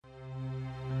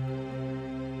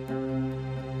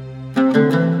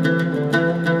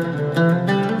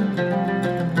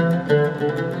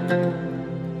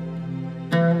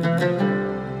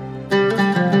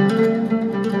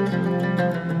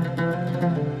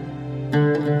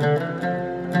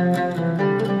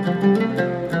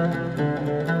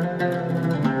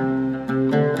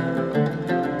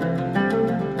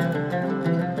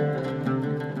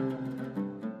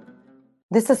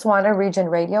This is Swana Region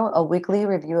Radio, a weekly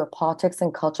review of politics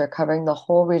and culture covering the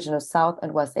whole region of South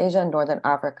and West Asia and Northern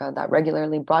Africa that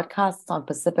regularly broadcasts on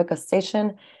Pacifica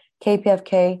Station,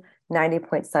 KPFK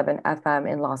 90.7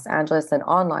 FM in Los Angeles and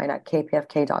online at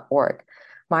kpfk.org.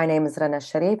 My name is Rana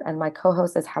Sharif and my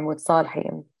co-host is Hamoud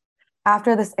Salhi.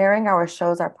 After this airing, our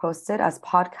shows are posted as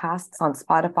podcasts on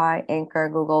Spotify, Anchor,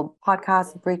 Google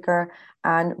Podcasts, Breaker,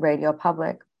 and Radio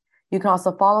Public. You can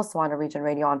also follow Swana Region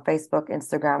Radio on Facebook,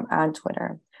 Instagram, and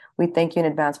Twitter. We thank you in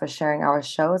advance for sharing our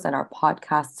shows and our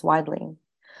podcasts widely.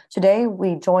 Today,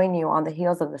 we join you on the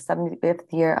heels of the 75th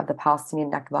year of the Palestinian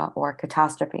Nakba, or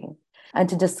catastrophe, and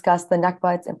to discuss the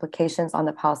Nakba, its implications on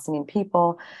the Palestinian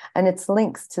people, and its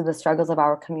links to the struggles of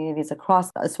our communities across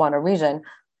the Swana region.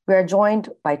 We are joined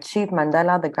by Chief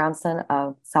Mandela, the grandson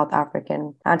of South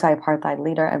African anti-apartheid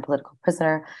leader and political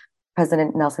prisoner,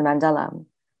 President Nelson Mandela.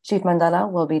 Chief Mandela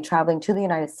will be traveling to the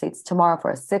United States tomorrow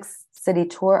for a 6-city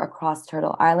tour across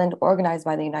Turtle Island, organized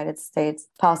by the United States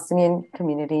Palestinian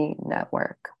Community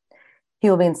Network. He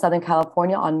will be in Southern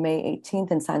California on May 18th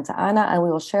in Santa Ana, and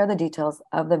we will share the details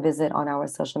of the visit on our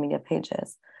social media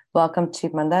pages. Welcome,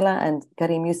 Chief Mandela and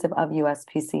Karim Yusuf of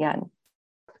USPCN.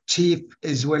 Chief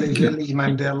Zweli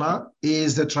Mandela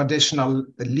is the traditional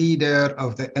leader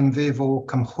of the Mvevo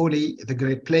Kamhuli, the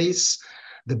Great Place,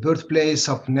 the birthplace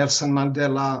of Nelson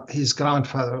Mandela, his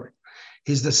grandfather.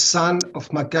 He's the son of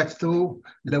Magathu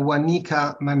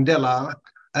Lewanika Mandela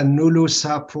and Nulu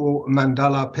Sapo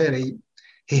Mandela Perry.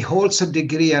 He holds a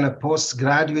degree and a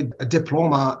postgraduate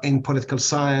diploma in political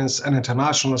science and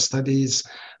international studies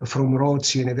from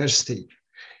Rhodes University.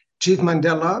 Chief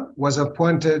Mandela was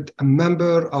appointed a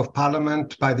member of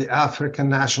parliament by the African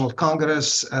National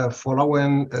Congress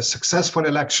following successful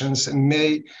elections in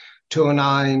May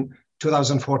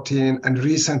 2014, and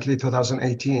recently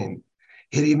 2018.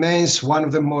 He remains one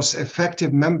of the most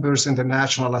effective members in the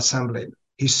National Assembly.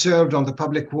 He served on the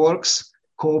Public Works,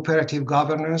 Cooperative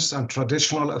Governance, and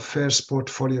Traditional Affairs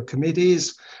Portfolio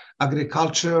Committees,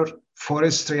 Agriculture,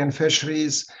 Forestry and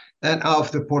Fisheries, and of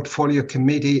the Portfolio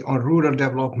Committee on Rural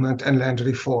Development and Land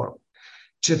Reform.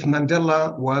 Chief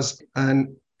Mandela was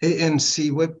an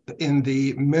ANC whip in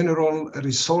the Mineral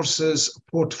Resources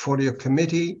Portfolio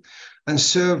Committee and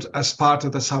served as part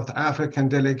of the South African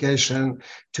delegation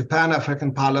to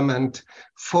Pan-African Parliament,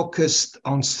 focused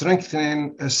on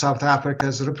strengthening South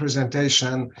Africa's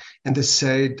representation in the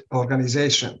SAID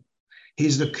organization. He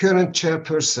is the current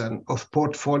chairperson of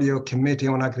Portfolio Committee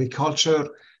on Agriculture,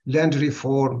 Land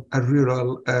Reform, and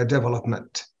Rural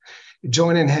Development.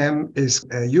 Joining him is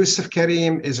Yusuf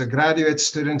Karim, is a graduate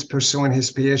student pursuing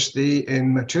his PhD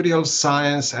in materials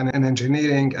science and in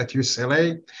engineering at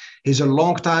UCLA. He's a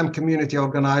longtime community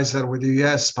organizer with the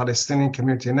U.S. Palestinian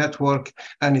Community Network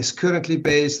and is currently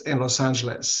based in Los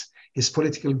Angeles. His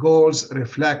political goals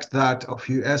reflect that of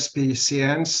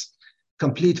USPCN's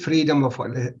complete freedom of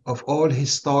all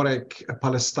historic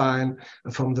Palestine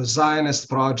from the Zionist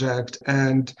project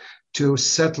and to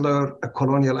settler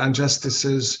colonial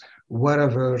injustices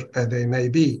wherever they may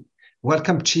be.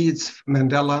 Welcome, Chief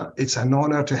Mandela. It's an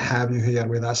honor to have you here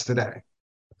with us today.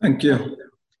 Thank you.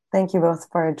 Thank you both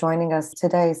for joining us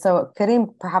today. So,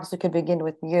 Karim, perhaps we could begin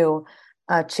with you.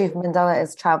 Chief Mandela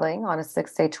is traveling on a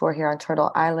 6-day tour here on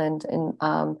Turtle Island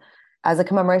as a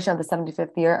commemoration of the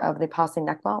 75th year of the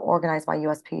Palestinian Nakba, organized by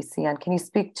USPCN. Can you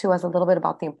speak to us a little bit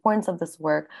about the importance of this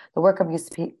work, the work of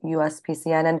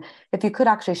USPCN, and if you could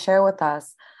actually share with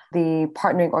us the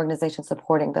partnering organization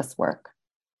supporting this work?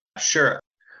 Sure.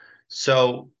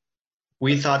 So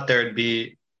we thought there'd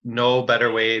be no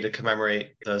better way to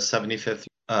commemorate the 75th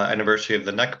anniversary of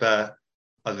the Nakba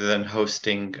other than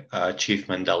hosting Chief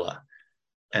Mandela.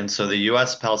 And so the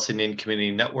U.S. Palestinian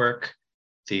Community Network,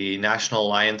 the National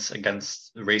Alliance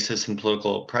Against Racist and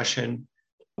Political Oppression,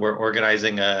 we're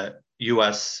organizing a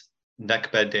U.S.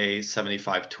 Nakba Day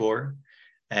 75 tour.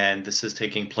 And this is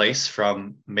taking place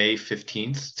from May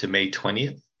 15th to May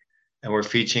 20th. And we're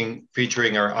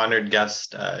featuring our honored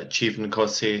guest, Chief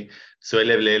Nkosi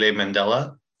Zweli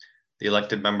Mandela, the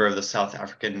elected member of the South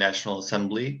African National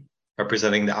Assembly,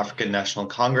 representing the African National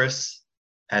Congress,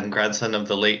 and grandson of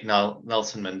the late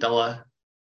Nelson Mandela,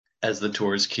 as the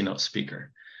tour's keynote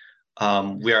speaker.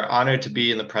 We are honored to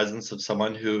be in the presence of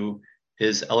someone who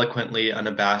is eloquently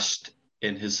unabashed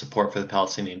in his support for the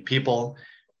Palestinian people,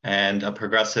 and a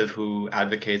progressive who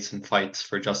advocates and fights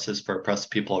for justice for oppressed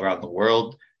people around the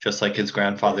world, just like his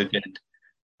grandfather did.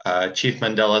 Chief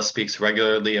Mandela speaks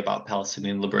regularly about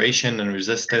Palestinian liberation and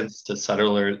resistance to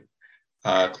settler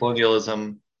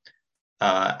colonialism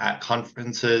at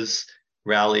conferences,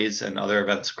 rallies, and other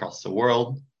events across the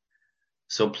world.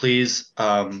 So please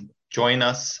join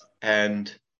us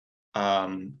and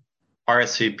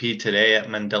RSVP today at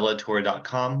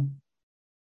mandelatour.com.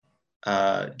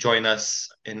 Join us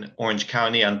in Orange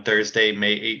County on Thursday,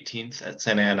 May 18th at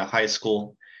Santa Ana High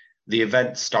School. The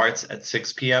event starts at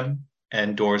 6 p.m.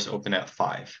 and doors open at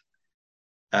 5.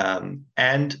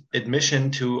 And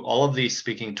admission to all of these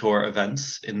speaking tour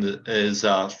events is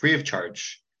free of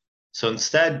charge. So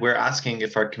instead, we're asking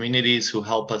if our communities who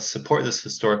help us support this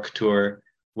historic tour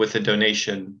with a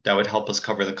donation that would help us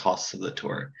cover the costs of the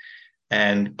tour.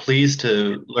 And please,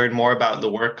 to learn more about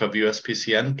the work of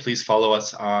USPCN, please follow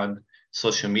us on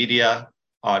social media,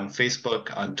 on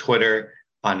Facebook, on Twitter,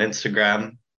 on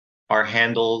Instagram. Our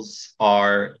handles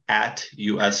are at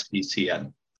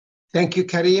USPCN. Thank you,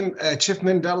 Karim. Chief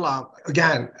Mandela,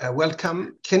 again,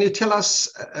 welcome. Can you tell us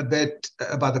a bit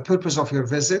about the purpose of your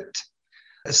visit?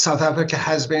 South Africa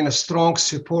has been a strong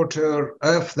supporter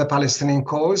of the Palestinian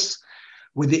cause,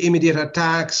 with the immediate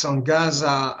attacks on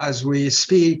Gaza as we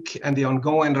speak and the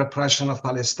ongoing repression of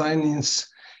Palestinians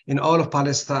in all of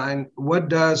Palestine. What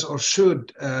does or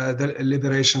should the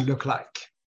liberation look like?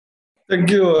 Thank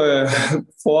you.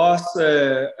 For us,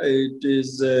 it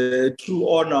is a true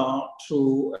honor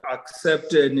to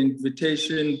accept an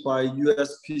invitation by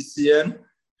USPCN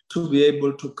to be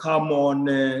able to come on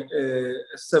a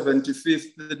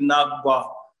 75th Nakba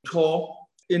tour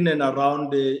in and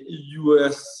around the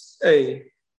USA.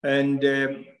 And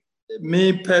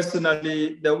me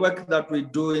personally, the work that we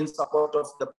do in support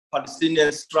of the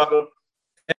Palestinian struggle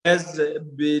has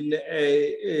been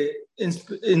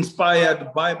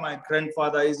inspired by my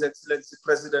grandfather, His Excellency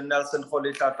President Nelson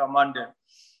Rolihlahla Mandela.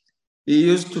 He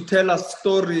used to tell us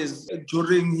stories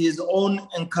during his own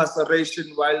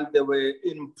incarceration while they were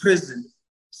in prison,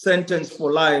 sentenced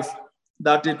for life,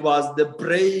 that it was the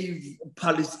brave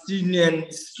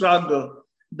Palestinian struggle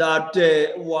that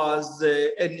was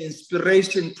an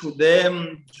inspiration to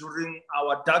them during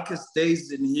our darkest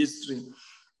days in history.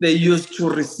 They used to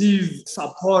receive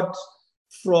support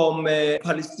from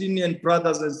Palestinian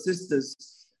brothers and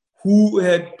sisters who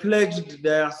had pledged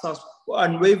their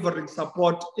unwavering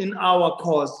support in our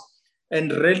cause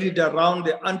and rallied around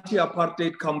the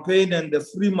anti-apartheid campaign and the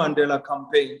Free Mandela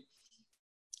campaign.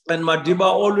 And Madiba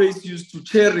always used to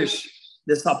cherish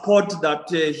the support that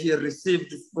he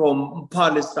received from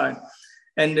Palestine.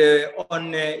 And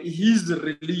on his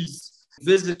release,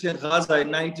 visiting Gaza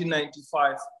in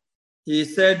 1995, he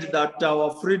said that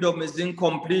our freedom is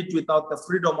incomplete without the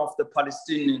freedom of the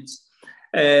Palestinians.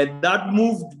 That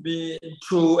moved me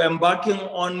to embarking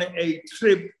on a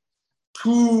trip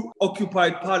to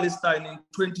occupied Palestine in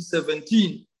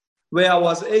 2017, where I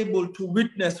was able to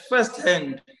witness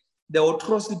firsthand the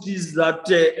atrocities that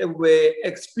were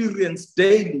experienced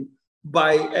daily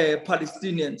by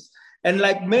Palestinians. And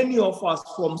like many of us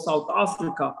from South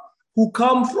Africa, who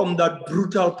come from that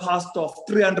brutal past of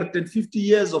 350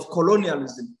 years of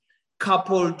colonialism,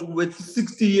 coupled with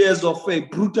 60 years of a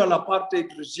brutal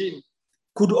apartheid regime,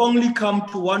 could only come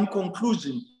to one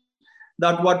conclusion,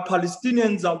 that what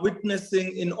Palestinians are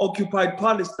witnessing in occupied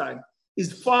Palestine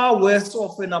is far worse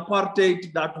of an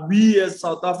apartheid that we as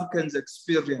South Africans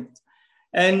experienced.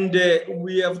 And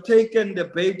we have taken the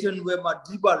baton where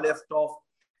Madiba left off,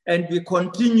 and we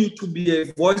continue to be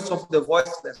a voice of the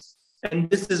voiceless. And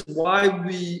this is why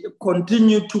we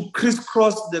continue to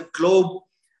crisscross the globe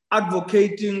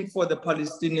advocating for the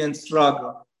Palestinian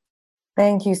struggle.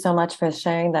 Thank you so much for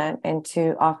sharing that and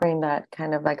to offering that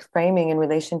kind of like framing in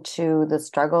relation to the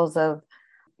struggles of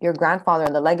your grandfather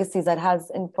and the legacies that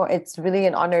has. It's really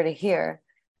an honor to hear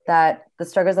that the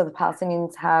struggles of the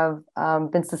Palestinians have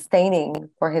been sustaining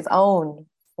for his own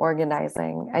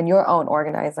organizing and your own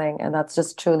organizing. And that's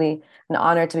just truly an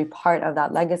honor to be part of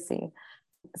that legacy.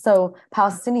 So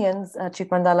Palestinians, Chief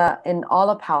Mandela, in all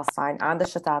of Palestine and the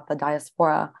Shatat, the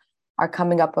diaspora, are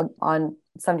coming up on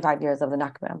 75 years of the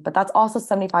Nakba. But that's also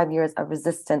 75 years of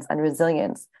resistance and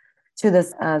resilience to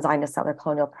this Zionist settler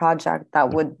colonial project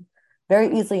that would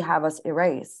very easily have us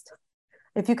erased.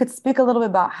 If you could speak a little bit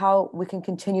about how we can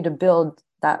continue to build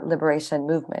that liberation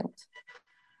movement.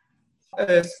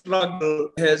 A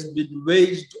struggle has been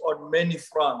waged on many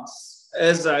fronts.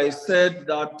 As I said,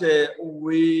 that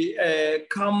we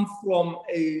come from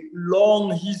a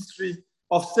long history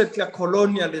of settler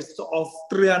colonialists of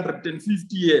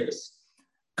 350 years.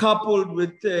 coupled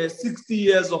with 60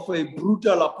 years of a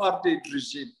brutal apartheid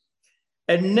regime.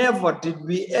 And never did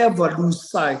we ever lose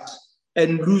sight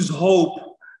and lose hope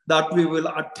that we will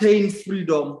attain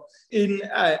freedom in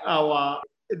our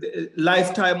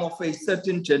lifetime of a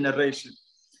certain generation.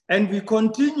 And we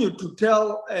continue to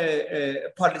tell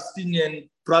Palestinian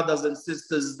brothers and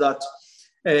sisters that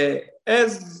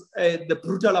as the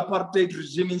brutal apartheid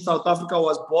regime in South Africa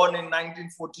was born in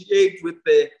 1948 with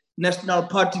the National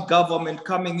Party government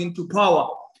coming into power,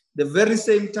 the very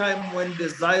same time when the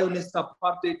Zionist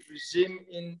apartheid regime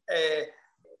in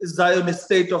Zionist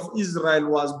state of Israel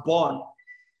was born,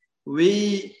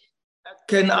 we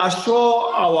can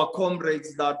assure our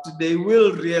comrades that they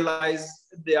will realize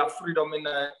their freedom in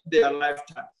their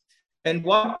lifetime. And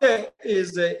what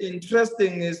is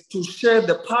interesting is to share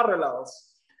the parallels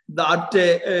that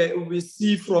we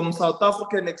see from South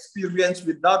African experience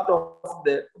with that of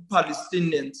the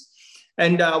Palestinians.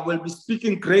 And I will be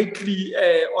speaking greatly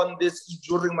on this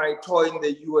during my tour in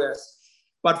the US.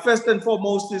 But first and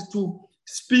foremost is to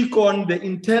speak on the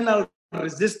internal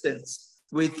resistance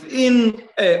within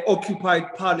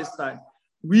occupied Palestine.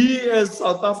 We as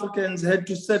South Africans had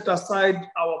to set aside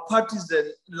our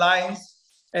partisan lines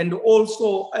and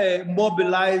also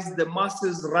mobilize the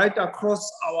masses right across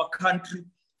our country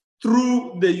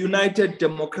through the United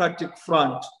Democratic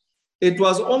Front. It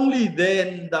was only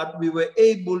then that we were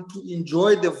able to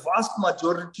enjoy the vast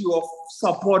majority of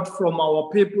support from our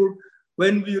people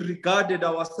when we regarded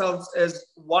ourselves as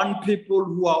one people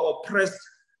who are oppressed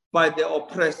by the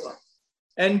oppressor.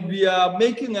 And we are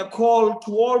making a call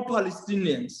to all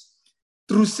Palestinians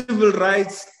through civil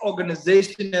rights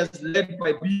organizations led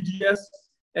by BDS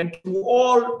and to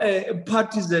all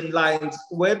partisan lines,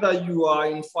 whether you are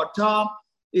in Fatah,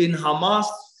 in Hamas,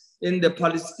 in the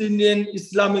Palestinian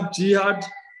Islamic Jihad.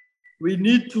 We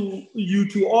need you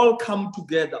to all come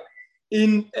together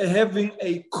in having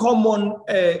a common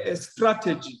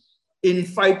strategy in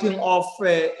fighting off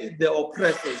the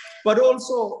oppressors. But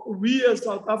also, we as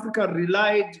South Africa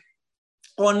relied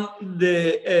on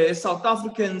the South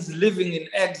Africans living in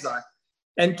exile.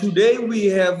 And today we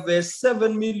have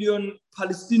 7 million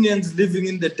Palestinians living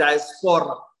in the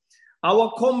diaspora.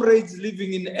 Our comrades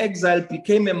living in exile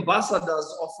became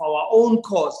ambassadors of our own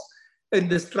cause in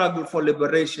the struggle for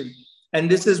liberation. And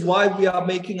this is why we are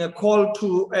making a call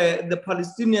to the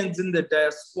Palestinians in the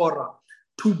diaspora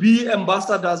to be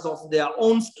ambassadors of their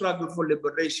own struggle for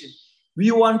liberation.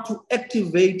 We want to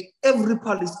activate every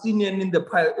Palestinian in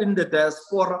the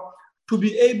diaspora to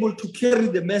be able to carry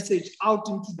the message out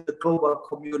into the global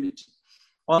community.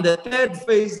 On the third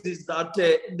phase is that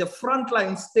the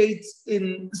frontline states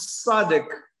in SADC,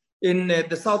 in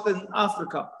the Southern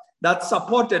Africa, that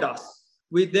supported us.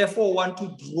 We therefore want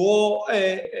to draw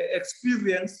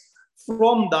experience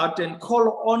from that and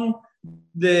call on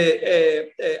the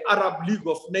Arab League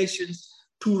of Nations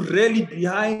to rally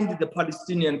behind the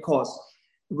Palestinian cause.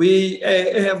 We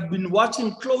have been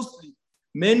watching closely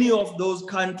many of those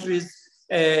countries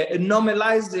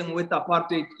normalizing with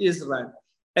apartheid Israel.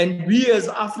 And we as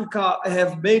Africa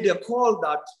have made a call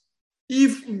that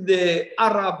if the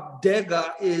Arab dagger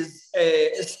is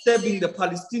stabbing the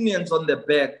Palestinians on the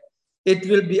back, it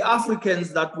will be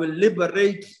Africans that will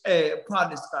liberate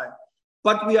Palestine.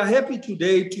 But we are happy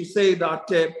today to say that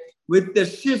with the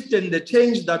shift and the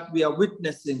change that we are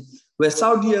witnessing, where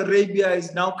Saudi Arabia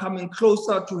is now coming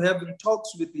closer to having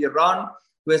talks with Iran,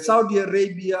 where Saudi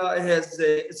Arabia has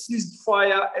ceased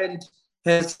fire and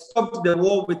has stopped the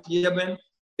war with Yemen,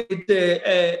 it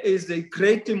is a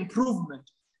great improvement.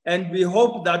 And we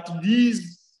hope that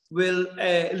these will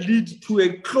lead to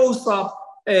a closer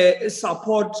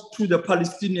support to the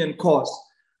Palestinian cause.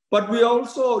 But we are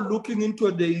also looking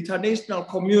into the international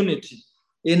community.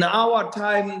 In our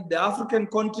time, the African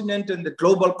continent and the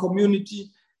global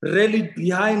community rallied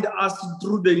behind us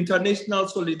through the international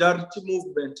solidarity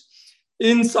movement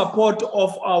in support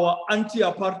of our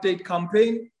anti-apartheid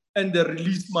campaign and the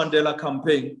Release Mandela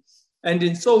campaign. And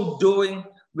in so doing,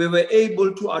 we were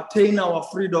able to attain our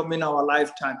freedom in our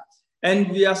lifetime. And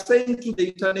we are saying to the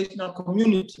international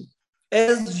community,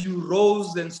 as you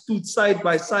rose and stood side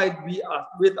by side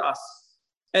with us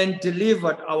and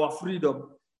delivered our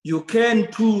freedom, you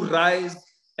can too rise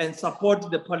and support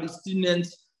the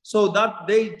Palestinians so that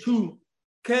they too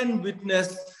can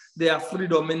witness their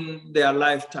freedom in their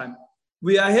lifetime.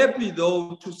 We are happy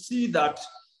though to see that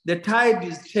the tide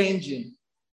is changing.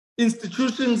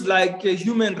 Institutions like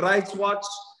Human Rights Watch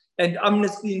and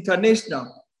Amnesty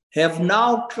International have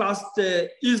now classed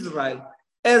Israel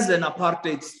as an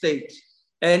apartheid state.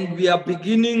 And we are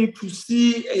beginning to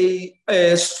see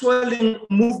a swelling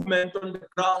movement on the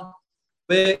ground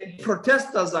where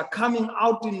protesters are coming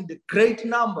out in the great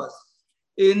numbers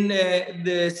in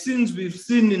the scenes we've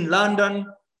seen in London,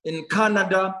 in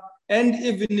Canada, and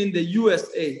even in the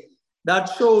USA. That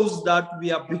shows that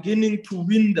we are beginning to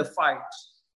win the fight.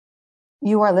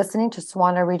 You are listening to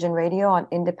Swana Region Radio on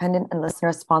independent and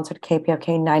listener-sponsored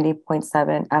KPFK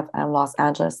 90.7 FM Los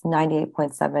Angeles,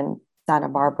 98.7 Santa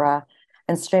Barbara,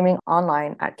 and streaming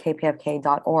online at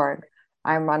kpfk.org.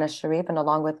 I'm Rana Sharif, and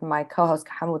along with my co-host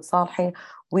Hamoud Salhi,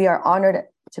 we are honored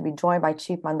to be joined by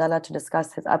Chief Mandela to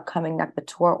discuss his upcoming Nakba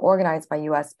tour organized by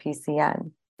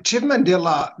USPCN. Chief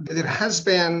Mandela, there has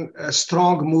been a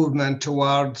strong movement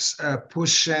towards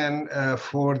pushing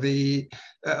for the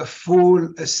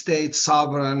full state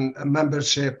sovereign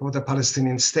membership of the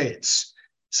Palestinian states.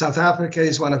 South Africa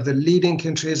is one of the leading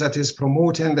countries that is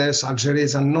promoting this. Algeria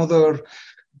is another.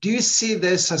 Do you see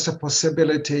this as a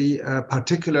possibility,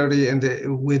 particularly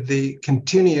with the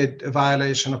continued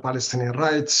violation of Palestinian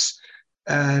rights?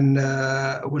 And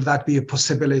will that be a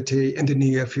possibility in the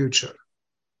near future?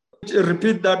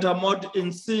 Repeat that, Ahmad,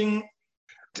 in seeing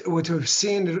what we've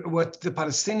seen, what the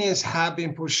Palestinians have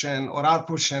been pushing or have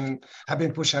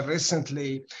been pushing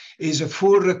recently is a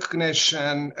full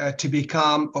recognition to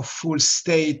become a full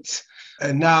state.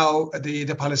 Now the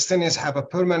Palestinians have a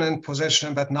permanent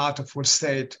possession, but not a full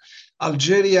state.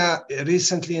 Algeria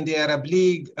recently in the Arab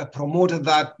League promoted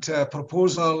that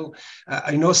proposal.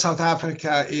 I know South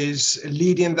Africa is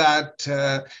leading that.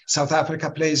 South Africa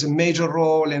plays a major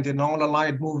role in the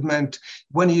non-aligned movement.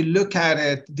 When you look at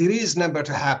it, there is number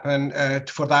to happen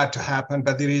for that to happen,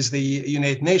 but there is the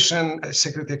United Nations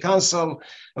Security Council,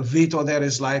 a veto there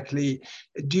is likely.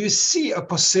 Do you see a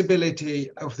possibility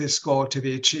of this goal to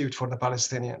be achieved for the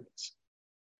Palestinians?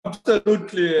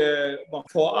 Absolutely.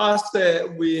 For us,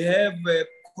 we have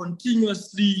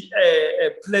continuously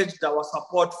pledged our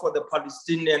support for the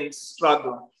Palestinian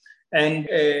struggle. And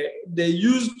there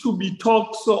used to be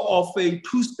talks of a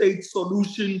two-state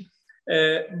solution,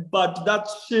 but that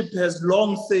ship has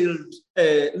long sailed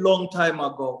a long time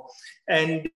ago.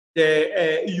 And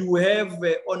you have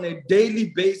on a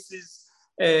daily basis,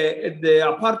 the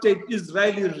apartheid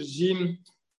Israeli regime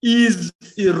is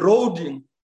eroding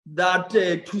that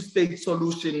two-state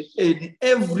solution in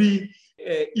every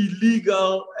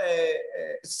illegal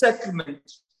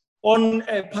settlement on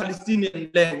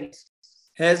Palestinian land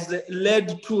has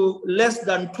led to less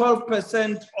than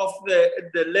 12% of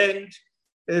the land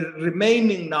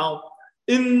remaining now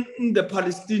in the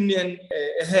Palestinian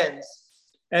hands.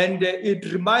 And it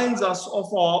reminds us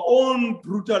of our own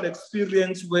brutal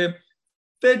experience where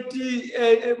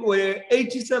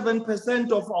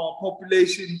 87% of our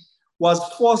population was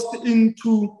forced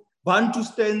into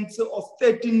Bantustans of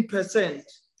 13%,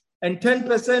 and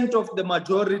 10% of the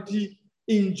majority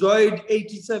enjoyed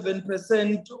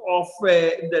 87% of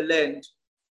the land.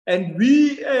 And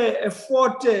we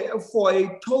fought for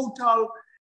a total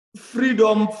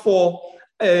freedom for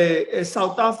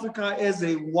South Africa as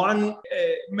a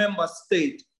one-member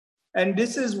state. And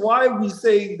this is why we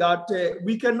say that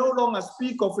we can no longer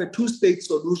speak of a two-state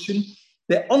solution.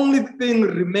 The only thing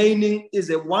remaining is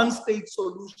a one-state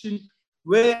solution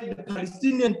where the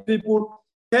Palestinian people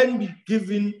can be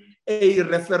given a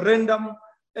referendum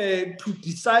to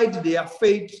decide their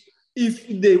fate if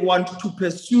they want to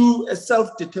pursue a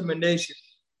self-determination.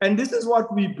 And this is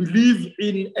what we believe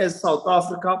in as South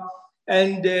Africa.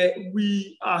 And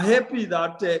we are happy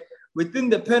that within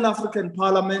the Pan-African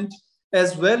Parliament,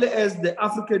 as well as the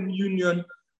African Union,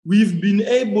 we've been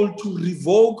able to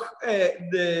revoke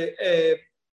the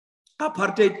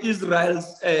apartheid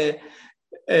Israel's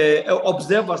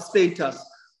observer status.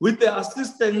 With the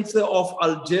assistance of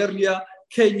Algeria,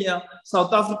 Kenya,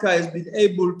 South Africa has been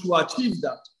able to achieve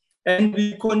that. And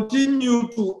we continue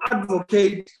to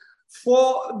advocate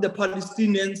for the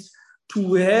Palestinians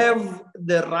to have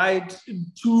the right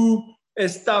to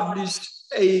establish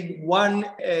a one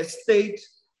state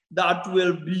that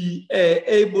will be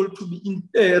able to be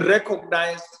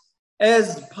recognized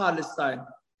as Palestine.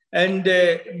 And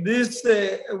this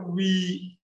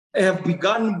we have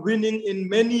begun winning in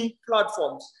many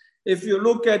platforms. If you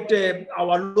look at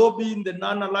our lobby in the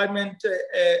non-alignment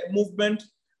movement,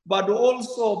 but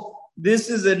also this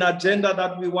is an agenda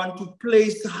that we want to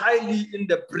place highly in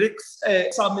the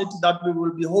BRICS summit that we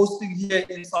will be hosting here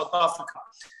in South Africa.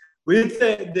 With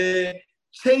the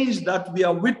change that we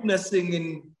are witnessing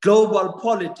in global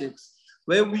politics,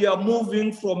 where we are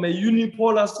moving from a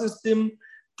unipolar system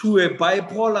to a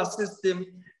bipolar system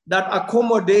that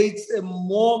accommodates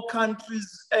more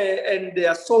countries and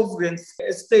their sovereign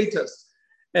status.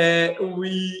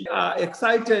 We are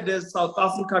excited as South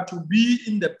Africa to be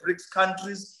in the BRICS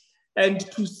countries, And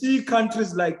to see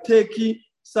countries like Turkey,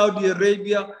 Saudi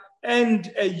Arabia,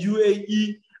 and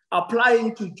UAE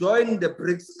applying to join the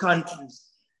BRICS countries.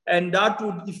 And that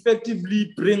would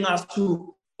effectively bring us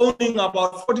to owning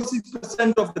about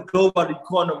 46% of the global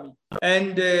economy.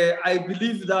 And I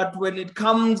believe that when it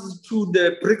comes to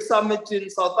the BRICS summit in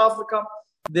South Africa,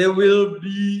 there will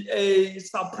be a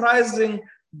surprising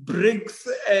BRICS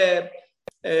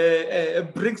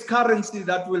currency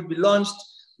that will be launched,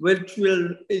 which will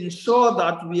ensure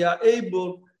that we are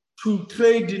able to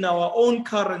trade in our own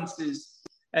currencies.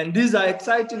 And these are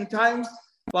exciting times,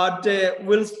 but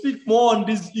we'll speak more on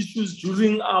these issues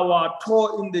during our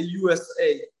tour in the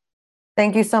USA.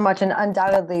 Thank you so much. And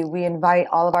undoubtedly, we invite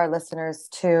all of our listeners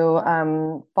to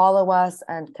follow us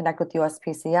and connect with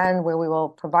USPCN, where we will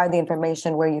provide the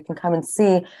information where you can come and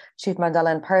see Chief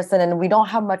Mandela in person. And we don't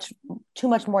have too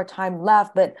much more time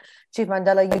left, but Chief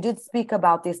Mandela, you did speak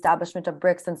about the establishment of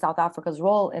BRICS and South Africa's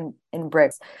role in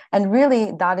BRICS. And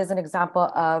really, that is an example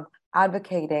of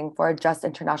advocating for a just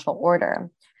international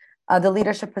order. The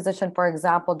leadership position, for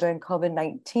example, during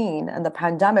COVID-19 and the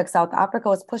pandemic, South Africa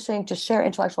was pushing to share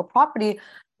intellectual property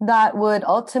that would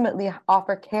ultimately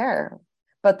offer care.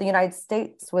 But the United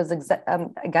States was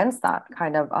against that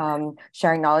kind of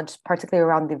sharing knowledge, particularly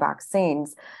around the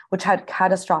vaccines, which had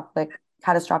catastrophic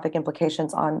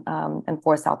implications on and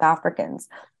for South Africans.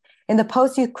 In the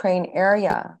post-Ukraine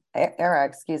era,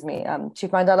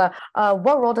 Chief Mandela,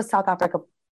 what role does South Africa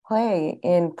play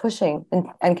in pushing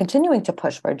and continuing to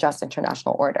push for a just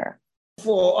international order?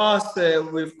 For us,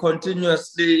 we've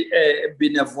continuously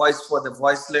been a voice for the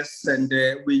voiceless, and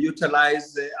we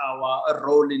utilize our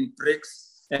role in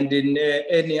BRICS and in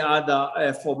any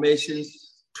other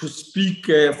formations to speak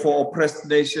for oppressed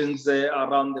nations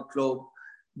around the globe,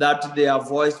 that their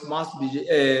voice must be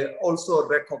also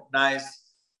recognized.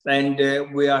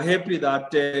 And we are happy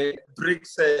that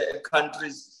BRICS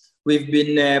countries, we've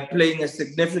been playing a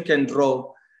significant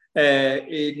role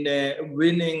in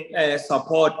winning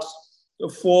support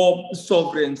for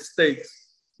sovereign states.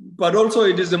 But also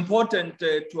it is important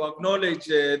to acknowledge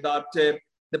that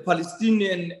the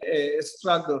Palestinian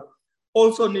struggle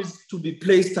also needs to be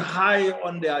placed high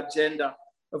on the agenda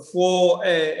for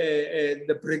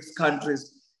the BRICS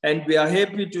countries. And we are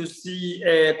happy to see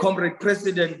Comrade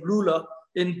President Lula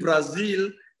in Brazil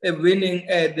winning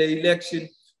the election,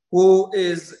 who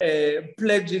is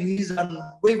pledging his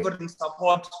unwavering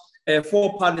support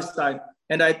for Palestine.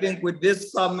 And I think with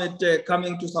this summit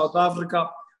coming to South Africa,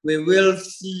 we will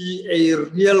see a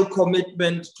real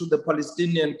commitment to the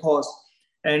Palestinian cause.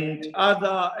 And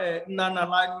other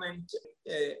non-alignment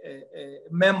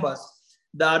members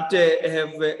that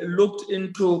have looked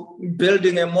into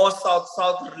building a more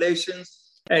South-South relations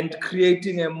and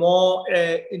creating a more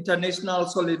international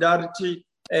solidarity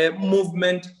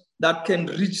movement that can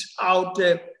reach out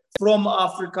from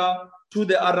Africa to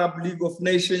the Arab League of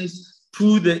Nations,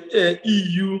 to the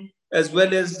EU, as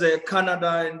well as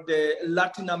Canada and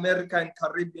Latin America and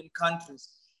Caribbean countries.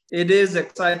 It is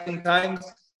exciting times,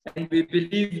 and we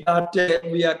believe that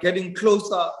we are getting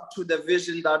closer to the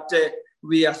vision that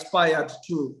we aspired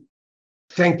to.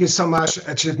 Thank you so much,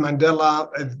 Chief Mandela.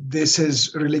 This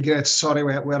is really great. Sorry,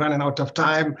 we're running out of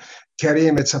time.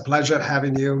 Karim, it's a pleasure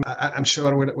having you. I'm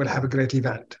sure we'll have a great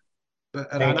event.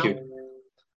 Thank you.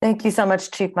 Thank you so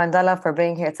much, Chief Mandela, for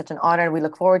being here. It's such an honor. We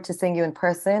look forward to seeing you in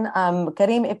person.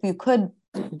 Karim, if you could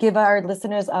give our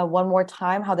listeners one more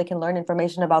time how they can learn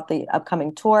information about the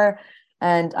upcoming tour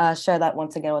and share that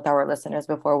once again with our listeners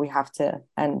before we have to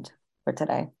end for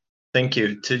today. Thank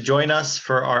you. To join us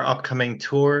for our upcoming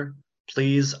tour,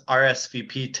 please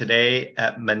RSVP today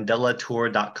at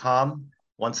mandelatour.com.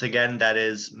 Once again, that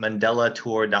is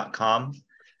mandelatour.com.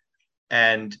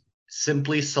 And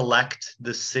simply select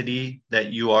the city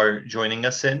that you are joining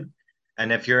us in.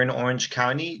 And if you're in Orange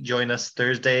County, join us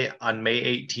Thursday on May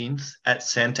 18th at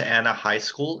Santa Ana High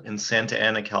School in Santa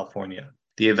Ana, California.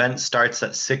 The event starts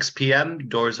at 6 p.m.,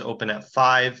 doors open at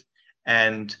 5,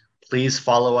 and please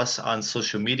follow us on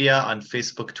social media on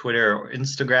Facebook, Twitter, or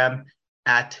Instagram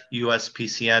at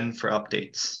USPCN for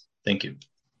updates. Thank you.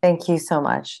 Thank you so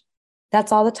much.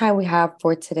 That's all the time we have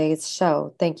for today's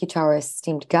show. Thank you to our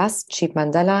esteemed guest, Chief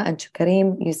Mandela, and to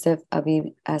Karim Yusuf of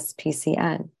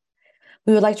USPCN.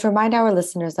 We would like to remind our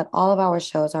listeners that all of our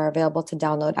shows are available to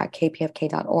download at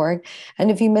kpfk.org.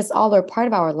 And if you miss all or part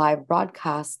of our live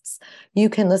broadcasts, you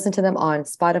can listen to them on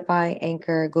Spotify,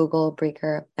 Anchor, Google,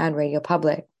 Breaker, and Radio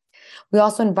Public. We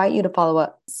also invite you to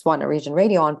follow Swana Region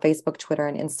Radio on Facebook, Twitter,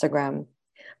 and Instagram.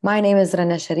 My name is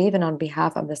Rana Sharif, and on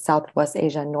behalf of the Southwest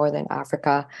Asia and Northern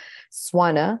Africa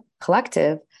Swana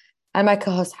Collective and my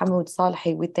co-host Hamoud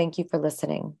Salhi, we thank you for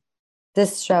listening.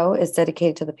 This show is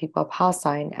dedicated to the people of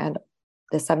Palestine and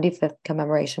the 75th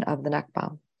commemoration of the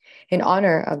Nakba. In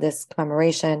honor of this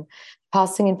commemoration,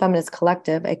 Palestinian Feminist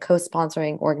Collective, a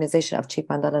co-sponsoring organization of Chief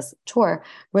Mandela's tour,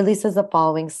 releases the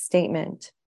following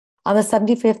statement. On the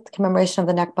 75th commemoration of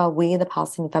the Nakba, we, the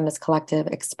Palestinian Feminist Collective,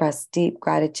 express deep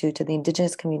gratitude to the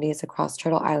indigenous communities across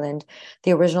Turtle Island,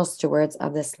 the original stewards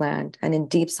of this land, and in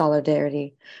deep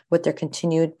solidarity with their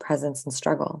continued presence and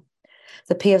struggle.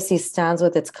 The PFC stands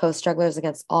with its co-strugglers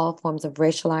against all forms of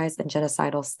racialized and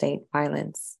genocidal state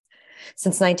violence.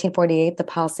 Since 1948, the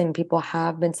Palestinian people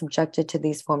have been subjected to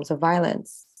these forms of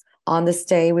violence. On this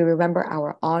day, we remember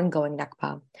our ongoing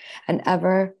Nakba, an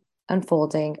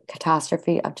ever-unfolding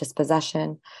catastrophe of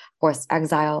dispossession, forced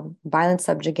exile, violent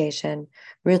subjugation,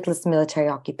 ruthless military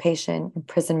occupation,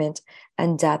 imprisonment,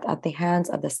 and death at the hands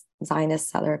of the Zionist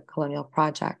settler colonial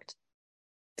project.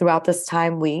 Throughout this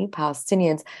time, we,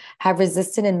 Palestinians, have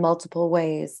resisted in multiple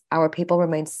ways. Our people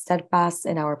remain steadfast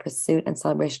in our pursuit and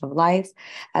celebration of life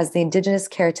as the indigenous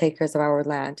caretakers of our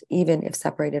land, even if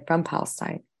separated from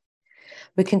Palestine.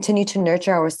 We continue to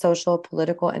nurture our social,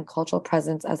 political, and cultural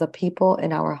presence as a people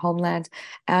in our homeland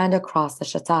and across the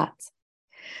Shatat.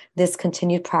 This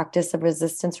continued practice of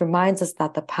resistance reminds us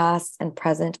that the past and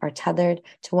present are tethered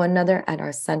to one another and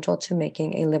are central to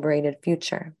making a liberated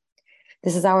future.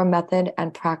 This is our method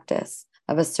and practice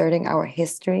of asserting our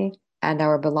history and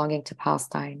our belonging to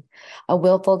Palestine, a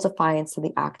willful defiance to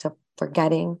the act of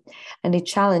forgetting, and a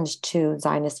challenge to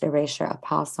Zionist erasure of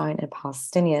Palestine and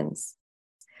Palestinians.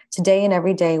 Today and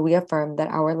every day, we affirm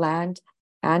that our land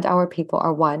and our people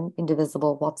are one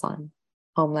indivisible Watan,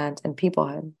 homeland and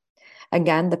peoplehood.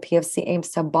 Again, the PFC aims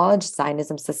to abolish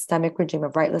Zionism's systemic regime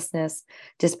of rightlessness,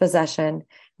 dispossession,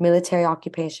 military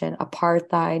occupation,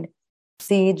 apartheid,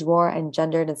 siege, war, and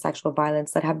gendered and sexual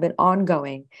violence that have been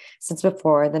ongoing since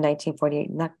before the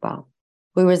 1948 Nakba.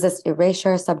 We resist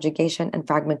erasure, subjugation, and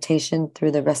fragmentation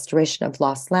through the restoration of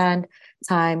lost land,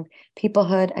 time,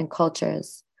 peoplehood, and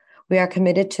cultures. We are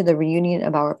committed to the reunion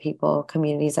of our people,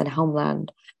 communities, and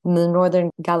homeland, from the northern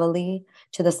Galilee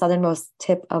to the southernmost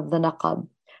tip of the Nakba,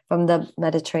 from the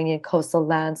Mediterranean coastal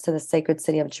lands to the sacred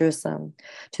city of Jerusalem,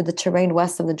 to the terrain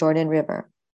west of the Jordan River.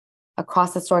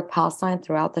 Across historic Palestine,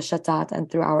 throughout the Shatat,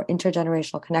 and through our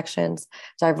intergenerational connections,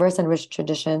 diverse and rich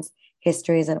traditions,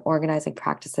 histories, and organizing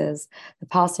practices, the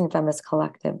Palestinian Feminist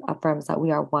Collective affirms that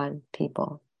we are one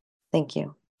people. Thank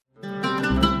you.